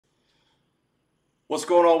What's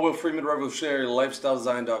going on? Will Freeman, Revolutionary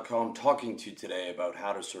LifestyleDesign.com, talking to you today about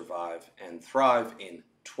how to survive and thrive in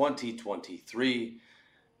 2023.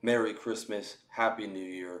 Merry Christmas, Happy New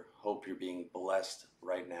Year. Hope you're being blessed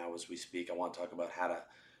right now as we speak. I want to talk about how to,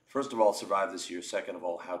 first of all, survive this year. Second of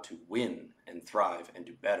all, how to win and thrive and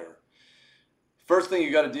do better. First thing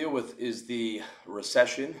you got to deal with is the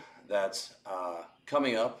recession that's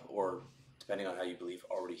coming up, or depending on how you believe,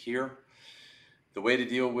 already here. The way to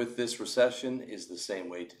deal with this recession is the same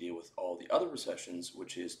way to deal with all the other recessions,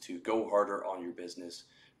 which is to go harder on your business,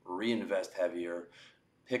 reinvest heavier,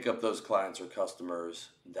 pick up those clients or customers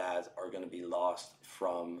that are going to be lost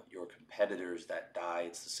from your competitors that die.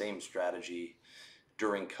 It's the same strategy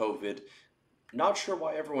during COVID. Not sure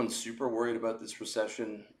why everyone's super worried about this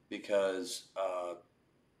recession, because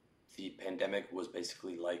the pandemic was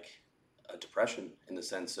basically like a depression, in the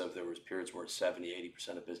sense of there was periods where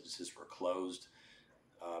 70-80% of businesses were closed,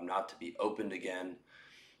 not to be opened again.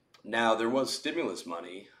 Now, there was stimulus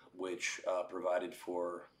money, which provided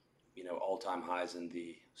for all-time highs in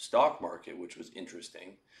the stock market, which was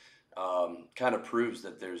interesting. Kind of proves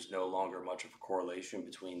that there's no longer much of a correlation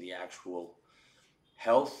between the actual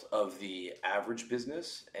health of the average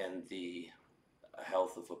business and the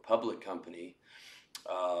health of a public company.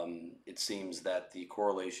 It seems that the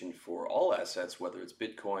correlation for all assets, whether it's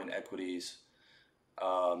Bitcoin, equities,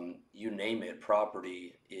 you name it,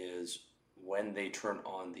 property, is when they turn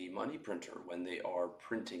on the money printer, when they are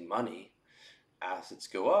printing money, assets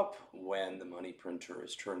go up. When the money printer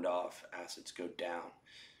is turned off, assets go down.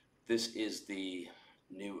 This is the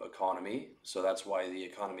new economy. So that's why the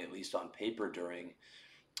economy, at least on paper during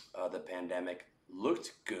the pandemic,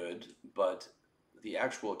 looked good, but the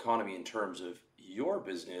actual economy in terms of your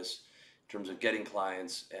business, in terms of getting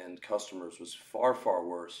clients and customers, was far, far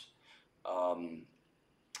worse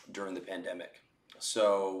during the pandemic.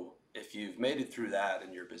 So if you've made it through that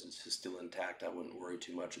and your business is still intact, I wouldn't worry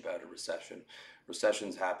too much about a recession.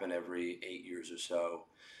 Recessions happen every 8 years or so.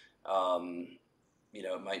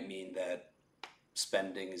 It might mean that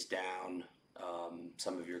spending is down,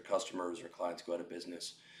 some of your customers or clients go out of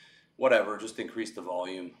business. Whatever, just increase the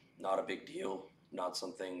volume. Not a big deal. Not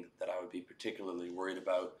something that I would be particularly worried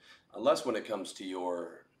about, unless when it comes to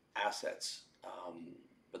your assets.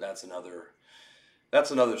 But that's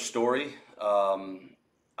another story.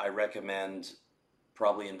 I recommend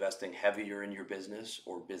probably investing heavier in your business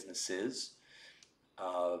or businesses,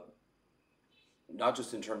 not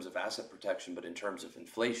just in terms of asset protection, but in terms of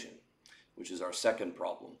inflation, which is our second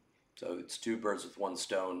problem. So it's two birds with one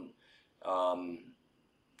stone.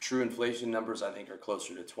 True inflation numbers, I think, are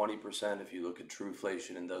closer to 20% if you look at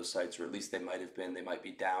Trueflation and those sites, or at least they might have been. They might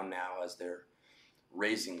be down now as they're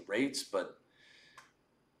raising rates, but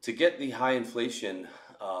to get the high inflation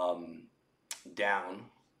down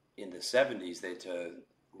in the 70s, they had to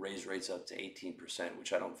raise rates up to 18%,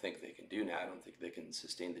 which I don't think they can do now. I don't think they can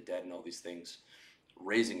sustain the debt and all these things,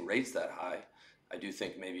 raising rates that high. I do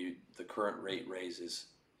think maybe the current rate raise is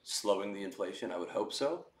slowing the inflation. I would hope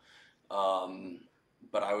so.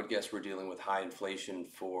 But I would guess we're dealing with high inflation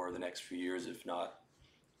for the next few years, if not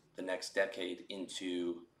the next decade,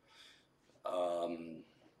 into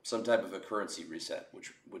some type of a currency reset,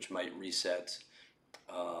 which might reset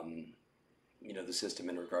the system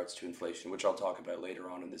in regards to inflation, which I'll talk about later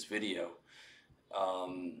on in this video.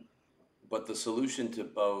 But the solution to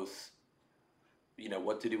both,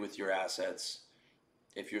 what to do with your assets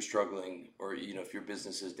if you're struggling, or if your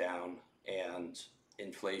business is down and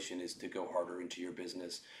inflation, is to go harder into your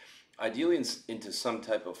business, ideally into some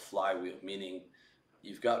type of flywheel, meaning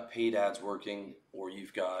you've got paid ads working, or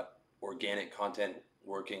you've got organic content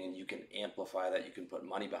working, and you can amplify that, you can put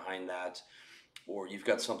money behind that, or you've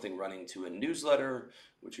got something running to a newsletter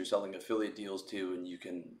which you're selling affiliate deals to, and you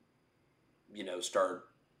can start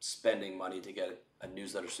spending money to get a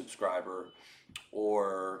newsletter subscriber,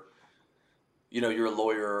 or you're a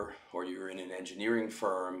lawyer or you're in an engineering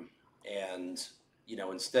firm, and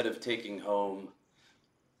instead of taking home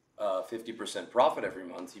 50% profit every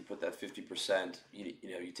month, you put that 50%,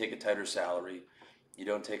 you take a tighter salary, you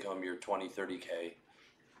don't take home your 20, 30K,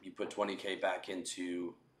 you put 20K back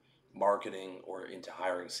into marketing or into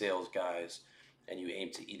hiring sales guys, and you aim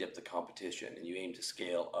to eat up the competition, and you aim to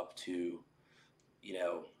scale up to,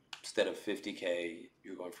 instead of 50K,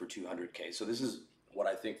 you're going for 200K. So this is what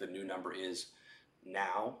I think the new number is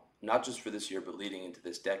now, not just for this year, but leading into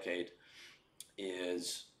this decade,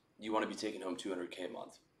 is you want to be taking home 200K a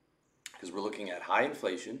month, because we're looking at high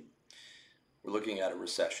inflation, we're looking at a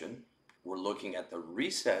recession, we're looking at the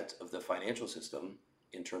reset of the financial system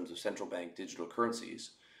in terms of central bank digital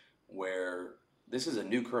currencies, where this is a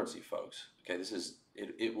new currency, folks. Okay,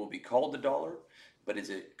 it will be called the dollar. but it's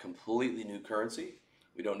a completely new currency.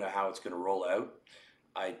 We don't know how it's going to roll out.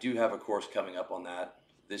 I do have a course coming up on that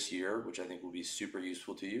this year, which I think will be super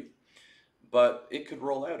useful to you. But it could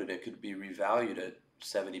roll out and it could be revalued at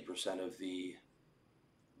 70% of the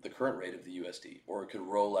current rate of the USD, or it could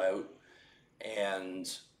roll out and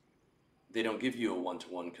they don't give you a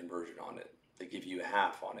one-to-one conversion on it. They give you a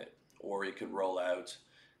half on it. Or it could roll out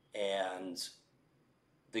and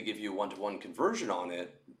they give you a one-to-one conversion on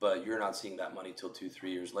it, but you're not seeing that money till 2,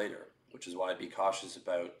 3 years later, which is why I'd be cautious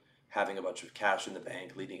about having a bunch of cash in the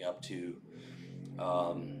bank leading up to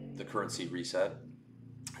the currency reset.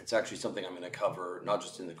 It's actually something I'm going to cover, not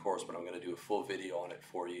just in the course, but I'm going to do a full video on it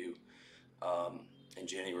for you in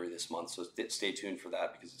January this month. So stay tuned for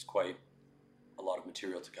that because it's quite a lot of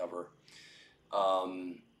material to cover.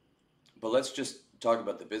 But let's just talk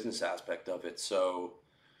about the business aspect of it. So,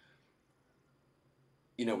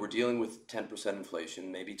 we're dealing with 10%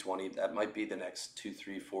 inflation, maybe 20. That might be the next 2,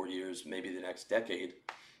 3, 4 years, maybe the next decade.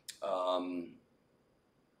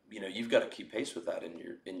 You've got to keep pace with that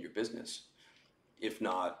in your business. If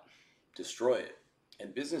not, destroy it.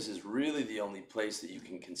 And business is really the only place that you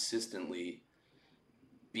can consistently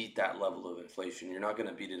beat that level of inflation. You're not going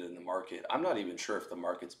to beat it in the market. I'm not even sure if the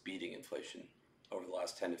market's beating inflation over the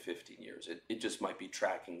last 10 to 15 years. It just might be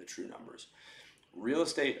tracking the true numbers. Real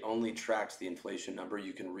estate only tracks the inflation number.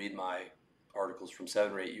 You can read my articles from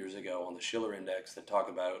 7 or 8 years ago on the Shiller Index that talk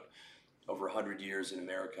about over 100 years in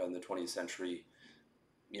America in the 20th century.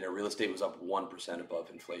 Real estate was up 1% above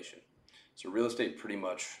inflation. So real estate pretty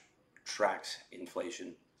much tracks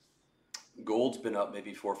inflation. Gold's been up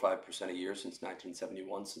maybe 4 or 5% a year since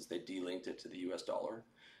 1971, since they delinked it to the US dollar.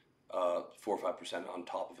 4 or 5% on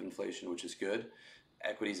top of inflation, which is good.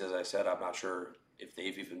 Equities, as I said, I'm not sure if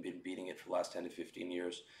they've even been beating it for the last 10 to 15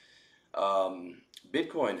 years.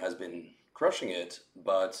 Bitcoin has been crushing it,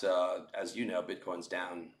 but as you know, Bitcoin's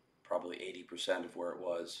down probably 80% of where it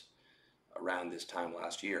was around this time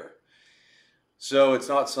last year. So it's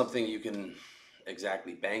not something you can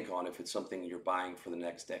exactly bank on. If it's something you're buying for the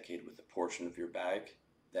next decade with a portion of your bag,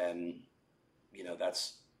 then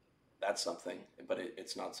that's something, but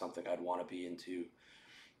it's not something I'd want to be into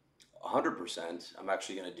 100%. I'm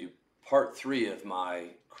actually going to do part 3 of my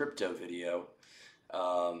crypto video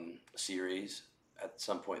series at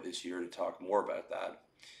some point this year to talk more about that.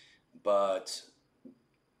 But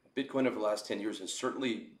Bitcoin over the last 10 years has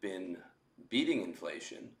certainly been beating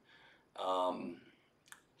inflation,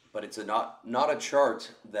 but it's not a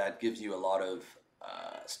chart that gives you a lot of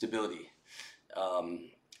stability.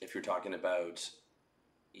 If you're talking about,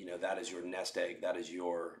 that is your nest egg, that is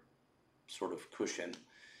your sort of cushion.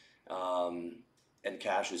 And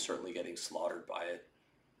cash is certainly getting slaughtered by it.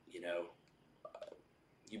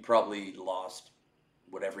 You probably lost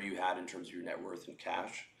whatever you had in terms of your net worth in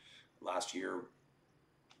cash last year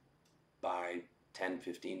by 10,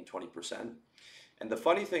 15, 20%. And the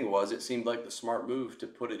funny thing was, it seemed like the smart move to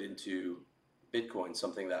put it into Bitcoin,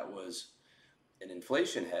 something that was an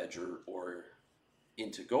inflation hedge or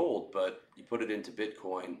into gold, but you put it into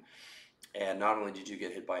Bitcoin. And not only did you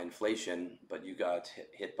get hit by inflation, but you got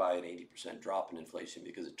hit by an 80% drop in inflation,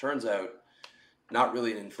 because it turns out not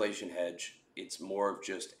really an inflation hedge. It's more of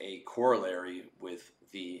just a corollary with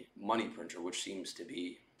the money printer, which seems to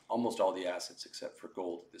be almost all the assets except for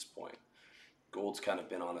gold at this point. Gold's kind of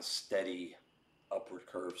been on a steady upward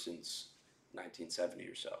curve since 1970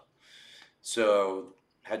 or so. So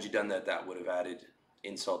had you done that, that would have added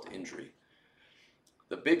insult to injury.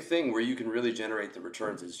 The big thing where you can really generate the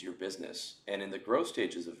returns is your business. And in the growth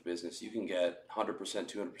stages of business, you can get 100%,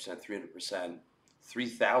 200%, 300%,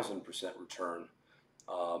 3,000% return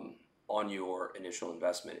on your initial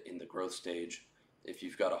investment in the growth stage if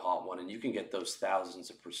you've got a hot one. And you can get those thousands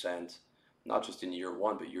of percent, not just in year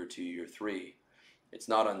 1, but year 2, year 3. It's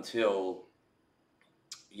not until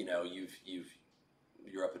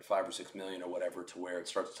you're up at 5 or 6 million or whatever to where it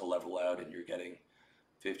starts to level out and you're getting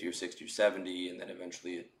 50 or 60 or 70, and then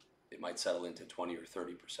eventually it might settle into 20 or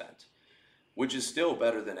 30%, which is still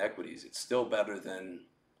better than equities. It's still better than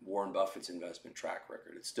Warren Buffett's investment track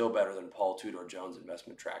record. It's still better than Paul Tudor Jones'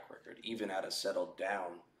 investment track record, even at a settled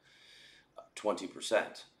down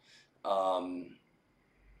 20%.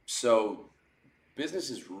 So business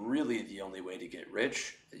is really the only way to get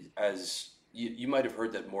rich. As you might have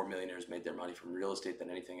heard that more millionaires made their money from real estate than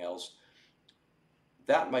anything else.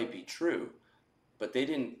 That might be true, but they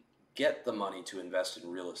didn't get the money to invest in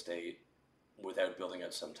real estate without building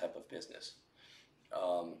out some type of business.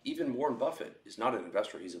 Even Warren Buffett is not an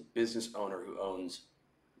investor. He's a business owner who owns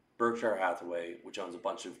Berkshire Hathaway, which owns a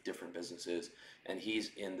bunch of different businesses. And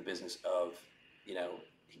he's in the business of,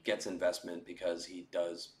 he gets investment because he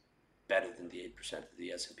does better than the 8% that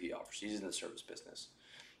the S&P offers. He's in the service business.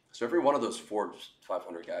 So every one of those Forbes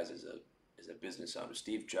 500 guys is a business owner.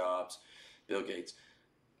 Steve Jobs, Bill Gates.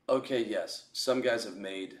 Okay, yes, some guys have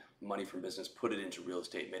made money from business, put it into real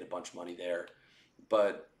estate, made a bunch of money there,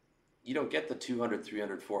 but you don't get the 200,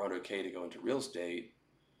 300, 400K to go into real estate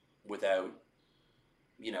without,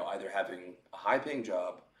 either having a high paying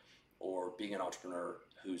job or being an entrepreneur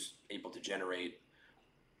who's able to generate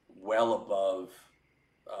well above,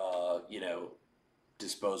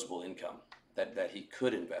 disposable income that he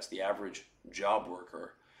could invest. The average job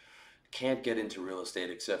worker can't get into real estate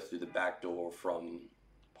except through the back door from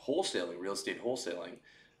wholesaling, real estate wholesaling.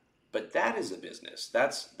 But that is a business.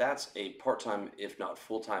 That's a part-time, if not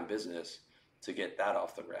full-time business to get that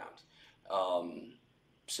off the ground.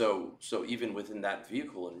 So even within that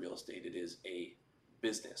vehicle in real estate, it is a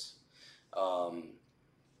business.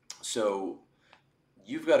 So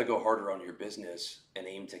you've got to go harder on your business and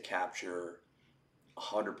aim to capture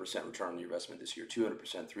 100% return on your investment this year, 200%,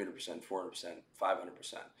 300%, 400%,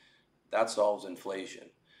 500%. That solves inflation.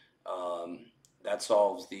 That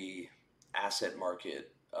solves the asset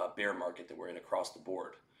market, bear market that we're in across the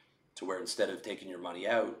board, to where instead of taking your money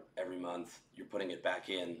out every month, you're putting it back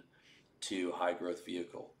in to a high growth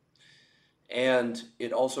vehicle. And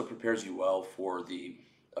it also prepares you well for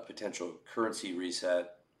a potential currency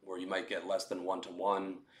reset where you might get less than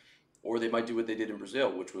 1-to-1, or they might do what they did in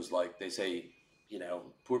Brazil, which was like they say,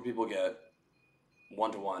 poor people get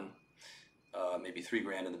 1-to-1, maybe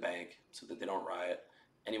 $3,000 in the bank so that they don't riot.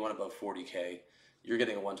 Anyone above 40K, you're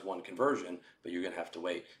getting a 1-to-1 conversion, but you're going to have to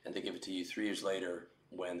wait. And they give it to you 3 years later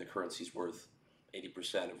when the currency's worth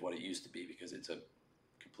 80% of what it used to be, because it's a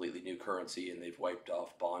completely new currency and they've wiped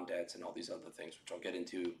off bond debts and all these other things, which I'll get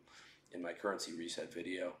into in my currency reset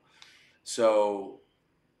video. So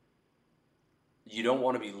you don't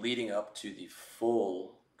want to be leading up to the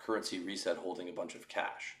full currency reset holding a bunch of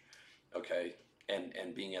cash, okay,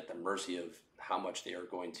 and being at the mercy of how much they are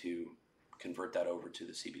going to convert that over to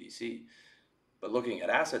the CBDC. But looking at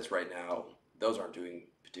assets right now, those aren't doing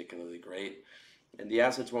particularly great, and the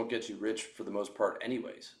assets won't get you rich for the most part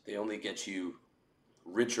anyways. They only get you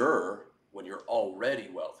richer when you're already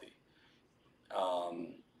wealthy.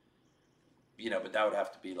 But that would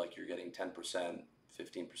have to be like you're getting 10%,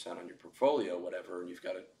 15% on your portfolio, whatever, and you've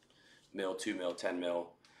got a mil, 2 mil, 10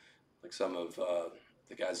 mil, like some of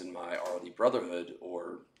the guys in my RLD Brotherhood,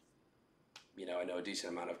 or I know a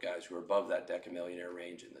decent amount of guys who are above that Decamillionaire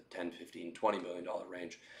range in the 10, 15, $20 million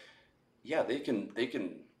range. Yeah, they can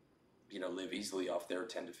live easily off their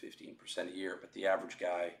 10 to 15% a year. But the average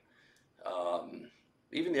guy,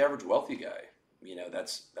 even the average wealthy guy,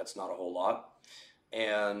 that's not a whole lot.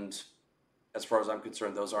 And as far as I'm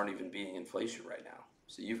concerned, those aren't even beating inflation right now.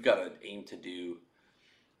 So you've got to aim to do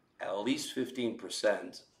at least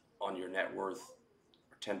 15% on your net worth,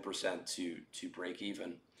 or 10% to break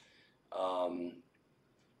even.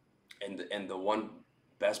 And the one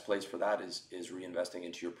best place for that is reinvesting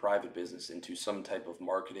into your private business, into some type of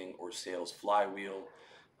marketing or sales flywheel,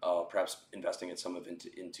 perhaps investing in some of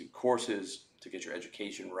into courses to get your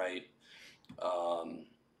education right. You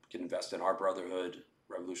can invest in our Brotherhood,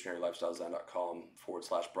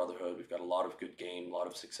 revolutionarylifestyledesign.com/brotherhood. We've got a lot of good game, a lot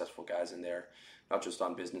of successful guys in there, not just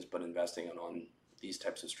on business, but investing on these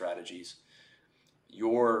types of strategies.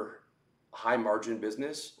 Your high margin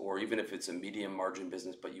business, or even if it's a medium margin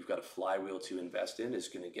business, but you've got a flywheel to invest in, is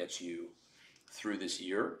going to get you through this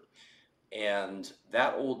year. And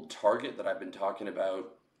that old target that I've been talking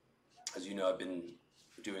about, as you know, I've been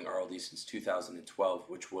doing RLD since 2012,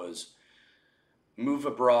 which was move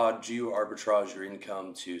abroad, geo-arbitrage your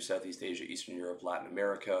income to Southeast Asia, Eastern Europe, Latin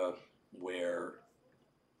America, where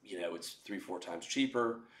it's 3-4 times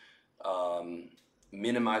cheaper.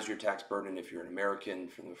 Minimize your tax burden if you're an American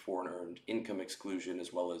from the foreign earned income exclusion,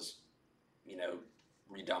 as well as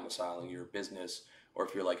re-domiciling your business. Or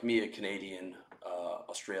if you're like me, a Canadian,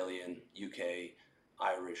 Australian, UK,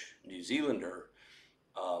 Irish, New Zealander,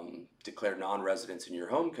 declare non-residence in your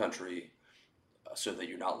home country, so that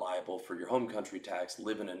you're not liable for your home country tax,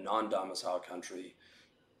 live in a non-domicile country,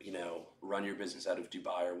 run your business out of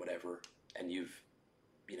Dubai or whatever, and you've,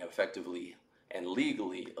 effectively and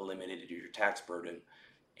legally eliminated your tax burden,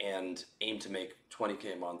 and aim to make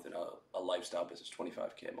 20K a month in a lifestyle business,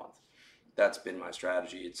 25K a month. That's been my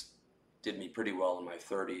strategy. It's did me pretty well in my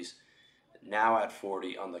 30s. Now at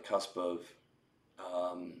 40, on the cusp of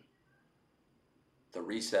the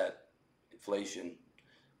reset, inflation,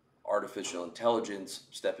 artificial intelligence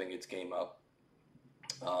stepping its game up,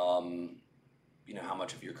 how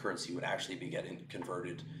much of your currency would actually be getting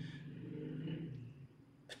converted.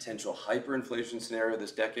 Potential hyperinflation scenario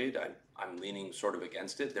this decade. I'm leaning sort of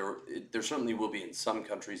against it. There certainly will be in some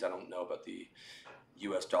countries. I don't know about the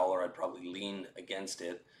U.S. dollar. I'd probably lean against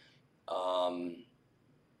it. Um,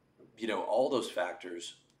 all those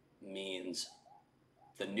factors means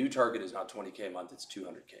the new target is not 20K a month, it's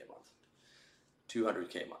 200K a month.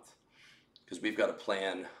 200K a month. Because we've got a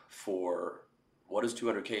plan for what does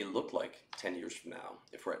 200K look like 10 years from now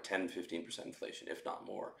if we're at 10, 15% inflation, if not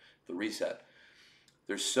more, the reset.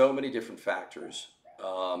 There's so many different factors,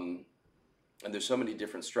 and there's so many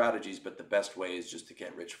different strategies, but the best way is just to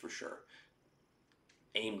get rich for sure.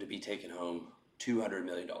 Aim to be taking home $200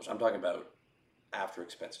 million. I'm talking about after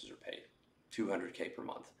expenses are paid, 200K per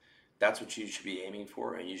month. That's what you should be aiming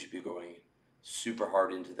for, and you should be going super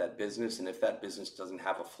hard into that business. And if that business doesn't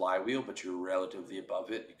have a flywheel, but you're relatively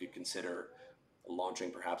above it, you could consider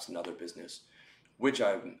launching perhaps another business, which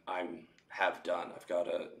I have done. I've got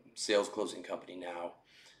a sales closing company now.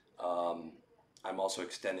 I'm also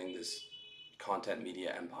extending this content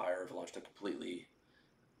media empire. I've launched a completely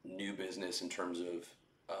new business in terms of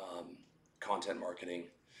content marketing.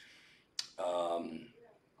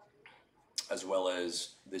 As well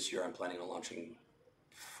as this year I'm planning on launching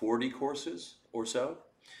 40 courses or so.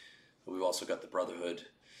 We've also got the Brotherhood.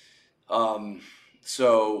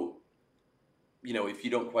 So, if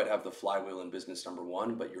you don't quite have the flywheel in business number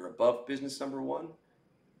one, but you're above business number one,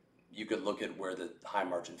 you could look at where the high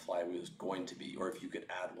margin flywheel is going to be, or if you could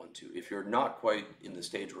add one to. If you're not quite in the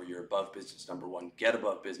stage where you're above business number one, get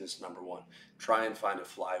above business number one. Try and find a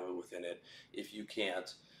flywheel within it. If you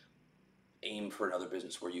can't, aim for another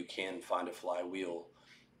business where you can find a flywheel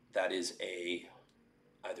that is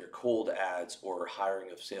either cold ads or hiring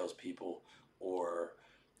of salespeople or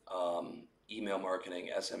email marketing,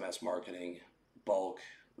 SMS marketing, bulk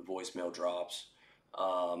voicemail drops,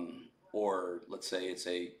 or let's say it's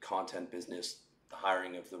a content business, the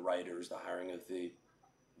hiring of the writers, the hiring of the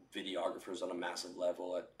videographers on a massive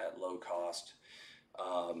level at low cost,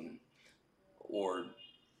 or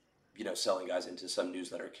selling guys into some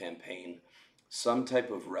newsletter campaign, some type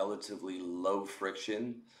of relatively low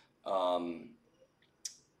friction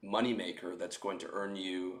moneymaker that's going to earn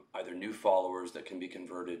you either new followers that can be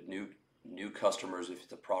converted, new customers if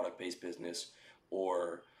it's a product-based business,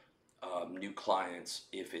 or new clients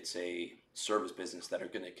if it's a service business that are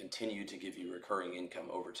going to continue to give you recurring income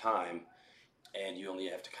over time, and you only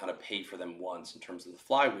have to kind of pay for them once in terms of the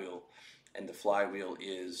flywheel. And the flywheel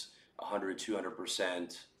is 100,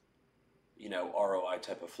 200%, ROI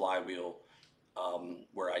type of flywheel,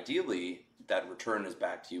 where ideally that return is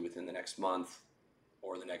back to you within the next month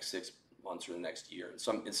or the next 6 months or the next year.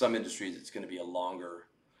 In some industries, it's going to be a longer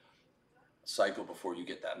cycle before you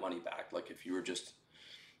get that money back. Like if you were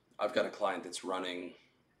I've got a client that's running,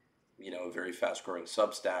 a very fast growing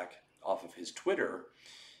Substack off of his Twitter,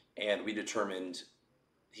 and we determined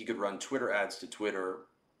he could run Twitter ads to Twitter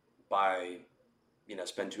by,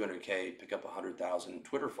 spend 200K, pick up 100,000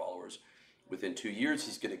 Twitter followers. Within 2 years,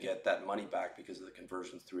 he's going to get that money back because of the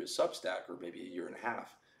conversions through his Substack, or maybe a year and a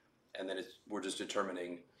half. And then we're just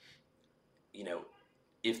determining,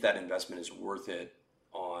 if that investment is worth it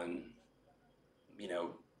on,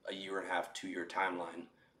 a year and a half, 2-year timeline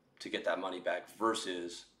to get that money back,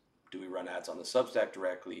 versus do we run ads on the Substack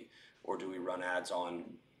directly, or do we run ads on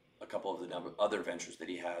a couple of the other ventures that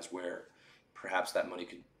he has where perhaps that money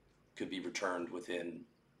could be returned within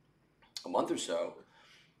a month or so.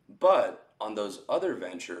 But on those other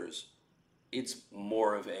ventures, it's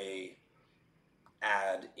more of a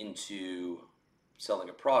ad into selling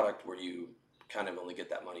a product where you kind of only get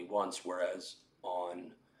that money once, whereas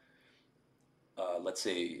on let's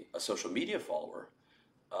say a social media follower,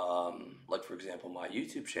 like for example my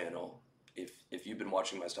YouTube channel, if you've been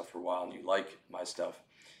watching my stuff for a while and you like my stuff,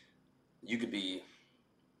 you could be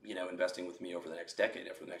investing with me over the next decade,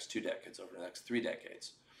 over the next 2 decades, over the next 3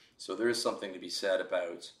 decades. So there is something to be said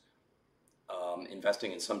about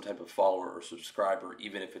investing in some type of follower or subscriber,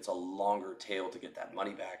 even if it's a longer tail to get that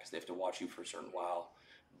money back, because they have to watch you for a certain while.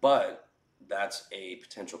 But that's a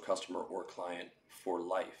potential customer or client for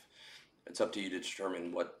life. It's up to you to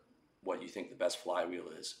determine what you think the best flywheel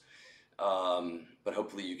is. But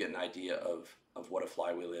hopefully you get an idea of what a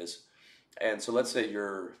flywheel is. And so let's say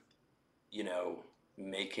you're,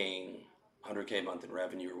 making 100K a month in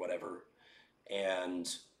revenue or whatever,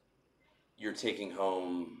 and you're taking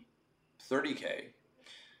home 30K.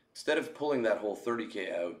 Instead of pulling that whole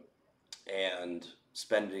 30K out and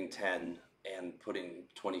spending 10 and putting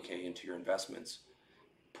 20K into your investments,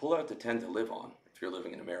 pull out the 10 to live on. If you're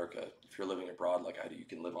living in America, if you're living abroad like I do, you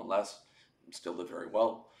can live on less and still live very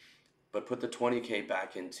well. But put the 20K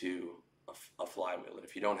back into a flywheel. And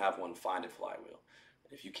if you don't have one, find a flywheel.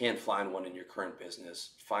 If you can't find one in your current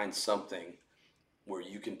business, find something where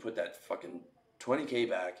you can put that fucking 20K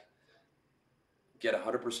back, get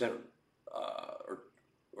 100% or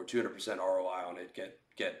 200% ROI on it,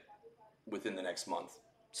 get within the next month.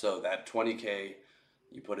 So that 20K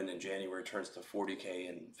you put in January turns to 40K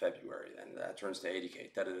in February, and that turns to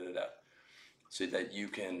 80K, da da da da, so that you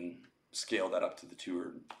can scale that up to the 200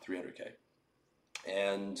 or 300K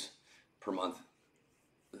and per month.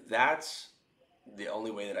 That's the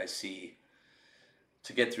only way that I see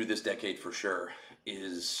to get through this decade for sure.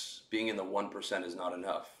 Is being in the 1% is not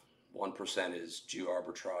enough. 1% is Jew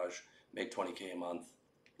arbitrage, make 20K a month,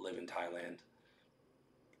 live in Thailand.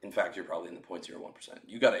 In fact, you're probably in the 0.01%.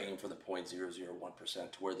 You got to aim for the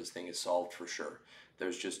 0.001% to where this thing is solved for sure.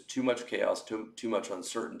 There's just too much chaos, too much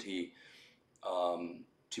uncertainty,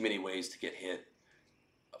 too many ways to get hit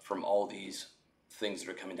from all these things that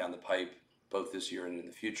are coming down the pipe, both this year and in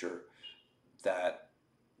the future, that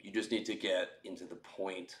you just need to get into the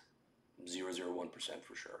 0.001%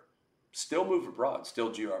 for sure. Still move abroad,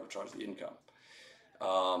 still geo arbitrage the income,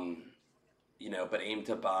 but aim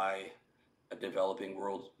to buy a developing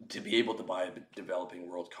world, to be able to buy a developing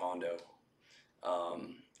world condo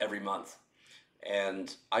every month.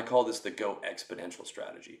 And I call this the go exponential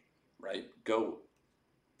strategy, right? Go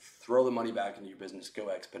throw the money back into your business, go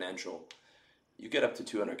exponential. You get up to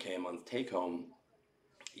 200K a month take home,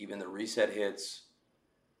 even the reset hits,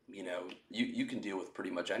 you can deal with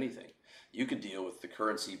pretty much anything. You could deal with the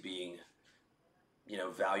currency being,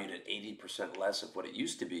 valued at 80% less of what it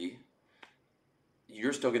used to be.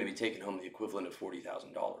 You're still going to be taking home the equivalent of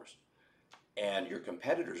 $40,000, and your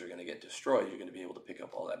competitors are going to get destroyed. You're going to be able to pick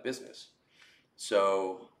up all that business.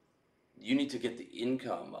 So you need to get the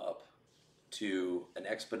income up to an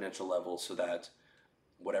exponential level so that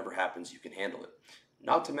whatever happens, you can handle it.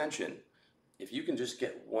 Not to mention, if you can just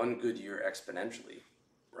get one good year exponentially,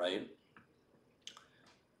 right?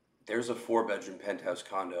 There's a 4-bedroom penthouse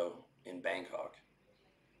condo in Bangkok.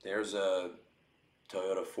 There's a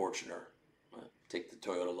Toyota Fortuner. Take the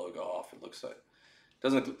Toyota logo off. It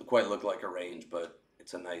doesn't quite look like a Range, but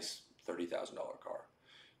it's a nice $30,000 car.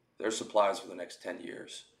 There's supplies for the next 10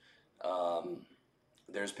 years.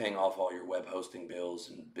 There's paying off all your web hosting bills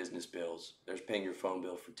and business bills. There's paying your phone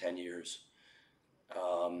bill for 10 years.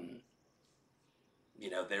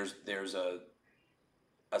 There's a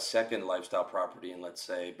second lifestyle property in, let's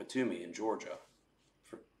say, Batumi in Georgia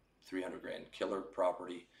for $300,000. Killer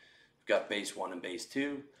property. You've got base 1 and base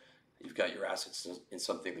 2. You've got your assets in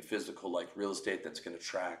something physical like real estate that's going to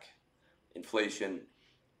track inflation,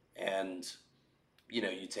 and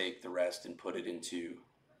you take the rest and put it into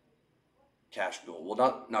cash and gold.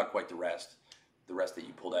 Well, not quite the rest. The rest that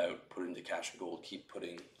you pulled out, put it into cash and gold. Keep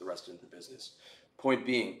putting the rest into the business. Point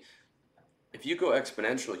being, if you go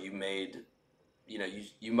exponential, you made,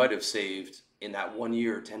 you might have saved in that 1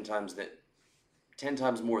 year 10 times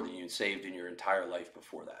more than you saved in your entire life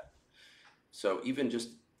before that. So even just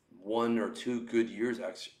 1 or 2 good years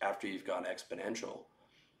after you've gone exponential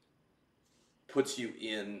puts you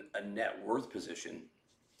in a net worth position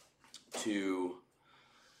to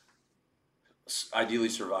ideally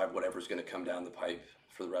survive whatever's going to come down the pipe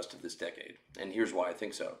for the rest of this decade. And here's why I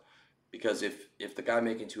think so. Because if the guy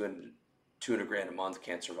making 200 grand a month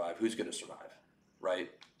can't survive, who's going to survive,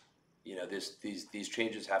 right? These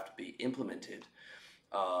changes have to be implemented,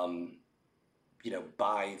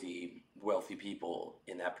 by the wealthy people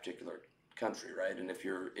in that particular country, right? And if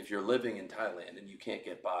you're living in Thailand and you can't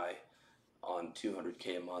get by on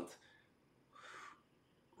 200K a month,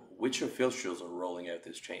 which officials are rolling out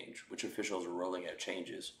this change? Which officials are rolling out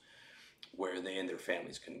changes where they and their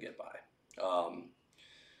families couldn't get by?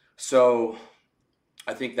 So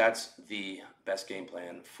I think that's the best game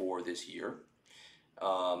plan for this year.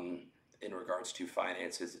 In regards to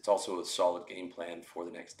finances, it's also a solid game plan for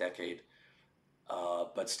the next decade.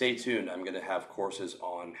 But stay tuned. I'm going to have courses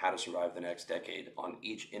on how to survive the next decade on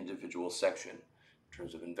each individual section in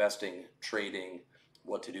terms of investing, trading,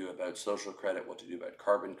 what to do about social credit, what to do about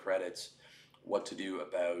carbon credits, what to do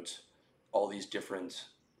about all these different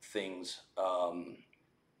things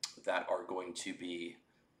that are going to be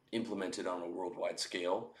implemented on a worldwide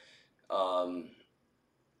scale.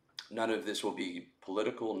 None of this will be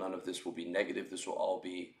political. None of this will be negative. This will all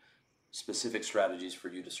be specific strategies for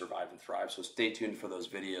you to survive and thrive. So stay tuned for those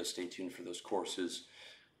videos. Stay tuned for those courses.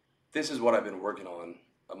 This is what I've been working on,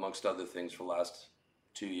 amongst other things, for the last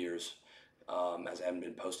 2 years, as I haven't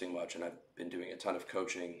been posting much, and I've been doing a ton of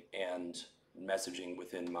coaching and messaging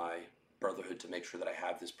within my brotherhood to make sure that I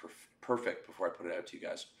have this perfect before I put it out to you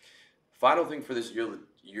guys. Final thing for this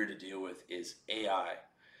year to deal with is AI.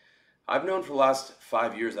 I've known for the last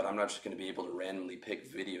 5 years that I'm not just going to be able to randomly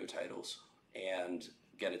pick video titles and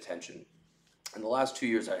get attention. In the last 2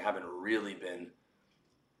 years, I haven't really been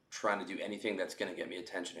trying to do anything that's going to get me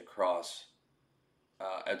attention across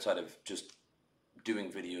outside of just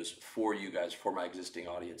doing videos for you guys, for my existing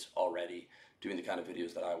audience already, doing the kind of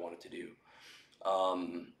videos that I wanted to do.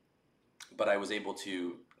 But I was able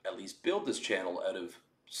to at least build this channel out of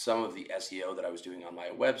some of the SEO that I was doing on my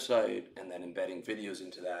website and then embedding videos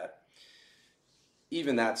into that.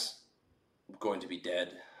 Even that's going to be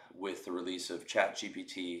dead with the release of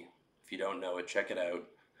ChatGPT. If you don't know it, check it out.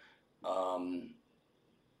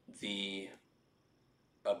 The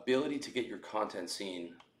ability to get your content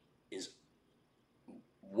seen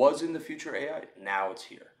was in the future AI. Now it's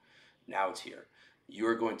here. Now it's here. You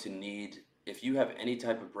are going to need, if you have any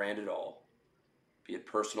type of brand at all, be it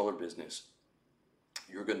personal or business,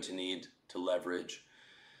 you're going to need to leverage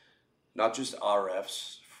not just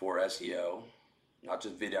RFs for SEO, not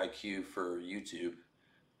just vidIQ for YouTube.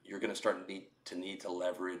 You're going to start to need to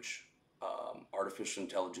leverage artificial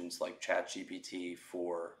intelligence like ChatGPT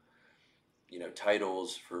for,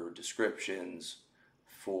 titles, for descriptions,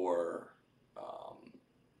 for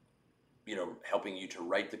helping you to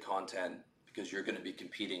write the content, because you're going to be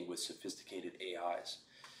competing with sophisticated AIs.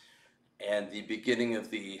 And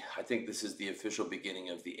I think this is the official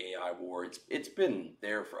beginning of the AI war. It's been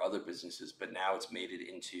there for other businesses, but now it's made it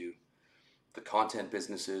into the content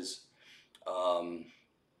businesses and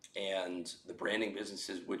the branding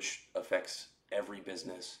businesses, which affects every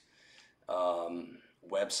business.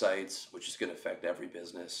 Websites, which is going to affect every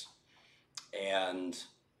business. And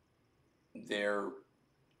there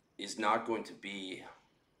is not going to be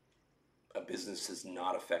a business that's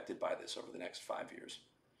not affected by this over the next 5 years.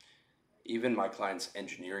 Even my client's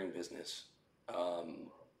engineering business,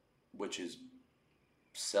 which is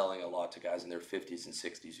selling a lot to guys in their 50s and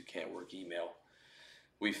 60s who can't work email,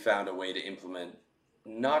 we found a way to implement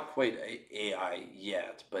not quite AI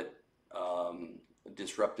yet, but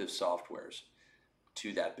disruptive softwares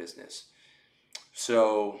to that business.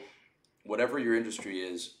 So whatever your industry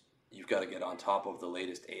is, you've got to get on top of the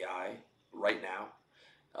latest AI right now.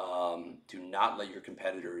 Do not let your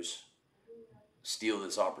competitors steal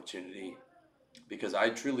this opportunity, because I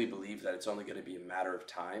truly believe that it's only going to be a matter of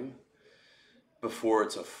time before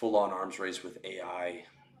it's a full-on arms race with AI.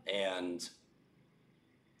 And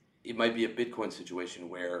it might be a Bitcoin situation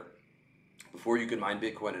where before you can mine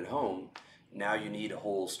Bitcoin at home, now you need a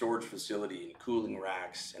whole storage facility and cooling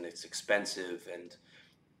racks, and it's expensive. And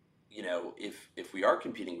if we are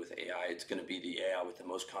competing with AI, it's going to be the AI with the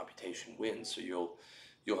most computation wins. So you'll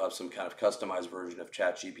have some kind of customized version of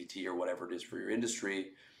ChatGPT or whatever it is for your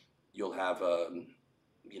industry. You'll have a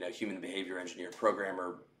human behavior engineer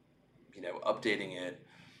programmer updating it.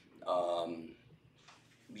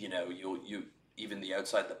 You even the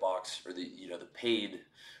outside the box or the paid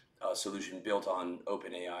solution built on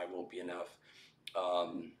OpenAI won't be enough.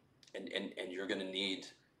 And you're going to need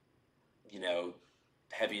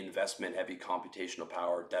heavy investment, heavy computational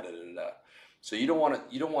power, So you don't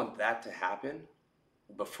want that to happen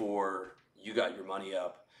before you got your money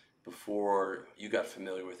up, before you got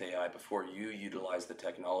familiar with AI, before you utilize the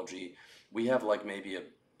technology. We have like maybe a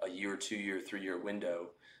year, 2 year, 3 year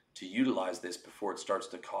window to utilize this before it starts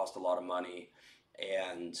to cost a lot of money,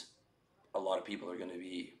 and a lot of people are going to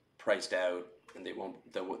be priced out, and they won't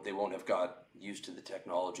have got used to the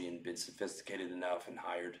technology and been sophisticated enough and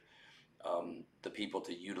hired the people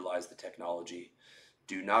to utilize the technology.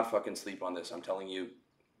 Do not fucking sleep on this. I'm telling you,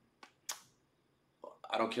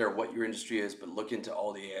 I don't care what your industry is, but look into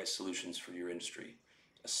all the AI solutions for your industry,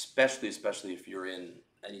 especially if you're in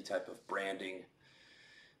any type of branding,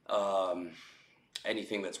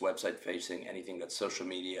 anything that's website facing, anything that's social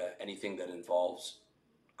media, anything that involves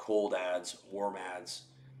cold ads, warm ads,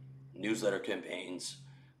 newsletter campaigns,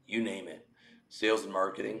 you name it. Sales and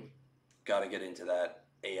marketing, got to get into that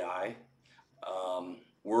AI.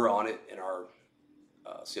 We're on it in our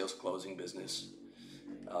sales closing business.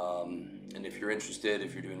 And if you're interested,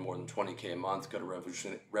 if you're doing more than 20K a month, go to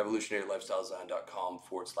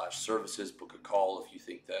revolutionarylifestyledesign.com/services, book a call if you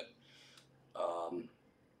think that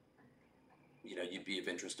you'd be of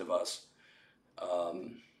interest of us.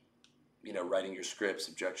 Writing your scripts,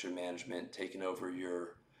 objection management, taking over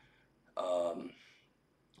your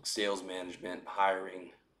sales management,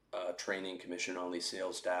 hiring, training, commission-only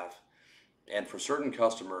sales staff. And for certain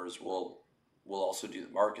customers, we'll also do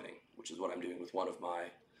the marketing, which is what I'm doing with one of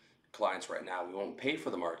my clients right now. We won't pay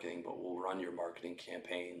for the marketing, but we'll run your marketing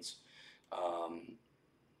campaigns.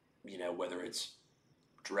 Whether it's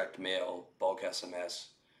direct mail, bulk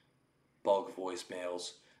SMS, bulk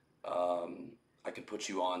voicemails, I could put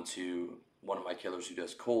you on to one of my killers who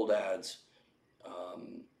does cold ads,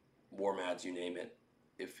 warm ads, you name it.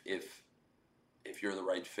 If you're the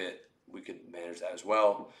right fit, we could manage that as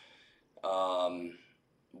well.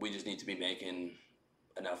 We just need to be making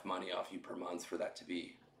enough money off you per month for that to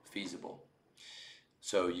be feasible.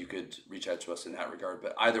 So you could reach out to us in that regard.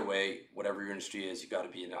 But either way, whatever your industry is, you got to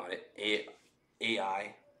be in on it.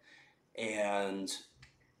 AI. And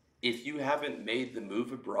if you haven't made the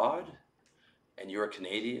move abroad and you're a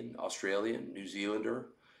Canadian, Australian, New Zealander,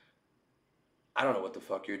 I don't know what the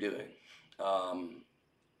fuck you're doing.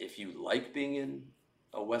 If you like being in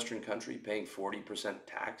a Western country paying 40%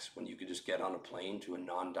 tax when you could just get on a plane to a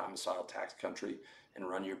non-domicile tax country and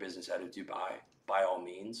run your business out of Dubai, by all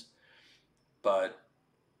means. But,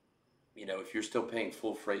 if you're still paying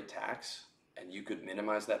full freight tax and you could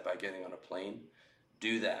minimize that by getting on a plane,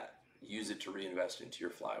 do that. Use it to reinvest into your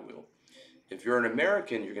flywheel. If you're an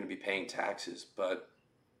American, you're going to be paying taxes, but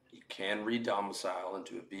you can re-domicile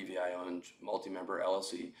into a BVI-owned multi-member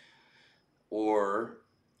LLC, or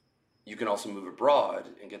you can also move abroad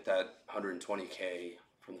and get that 120K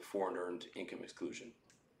from the foreign earned income exclusion.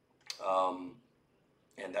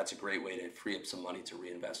 And that's a great way to free up some money to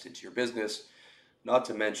reinvest into your business. Not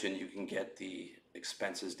to mention, you can get the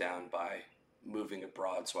expenses down by moving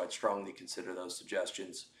abroad. So I'd strongly consider those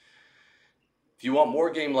suggestions. If you want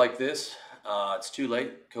more game like this, it's too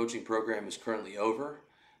late. Coaching program is currently over.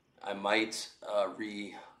 I might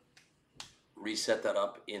reset that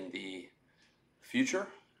up in the future,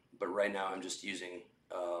 but right now I'm just using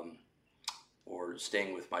or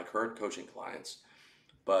staying with my current coaching clients.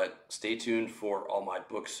 But stay tuned for all my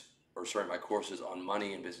my courses on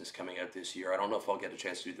money and business coming out this year. I don't know if I'll get a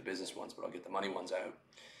chance to do the business ones, but I'll get the money ones out.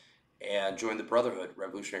 And join the Brotherhood,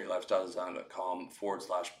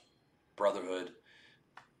 revolutionarylifestyledesign.com/brotherhood.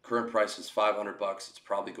 Current price is $500. It's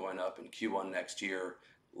probably going up in Q1 next year.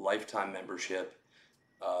 Lifetime membership.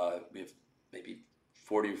 We have maybe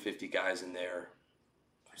 40 or 50 guys in there.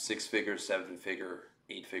 6-figure, 7-figure,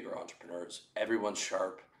 8-figure entrepreneurs. Everyone's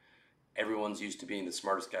sharp. Everyone's used to being the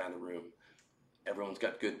smartest guy in the room. Everyone's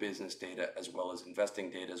got good business data as well as investing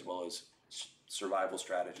data as well as survival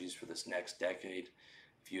strategies for this next decade.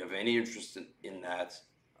 If you have any interest in that,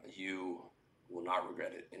 you will not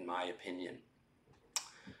regret it, in my opinion.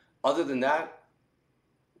 Other than that,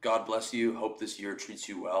 God bless you. Hope this year treats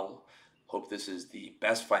you well. Hope this is the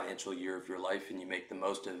best financial year of your life and you make the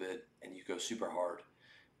most of it and you go super hard.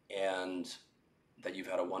 And that you've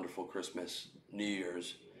had a wonderful Christmas, New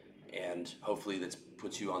Year's, and hopefully that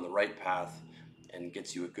puts you on the right path and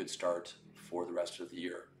gets you a good start for the rest of the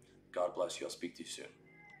year. God bless you. I'll speak to you soon.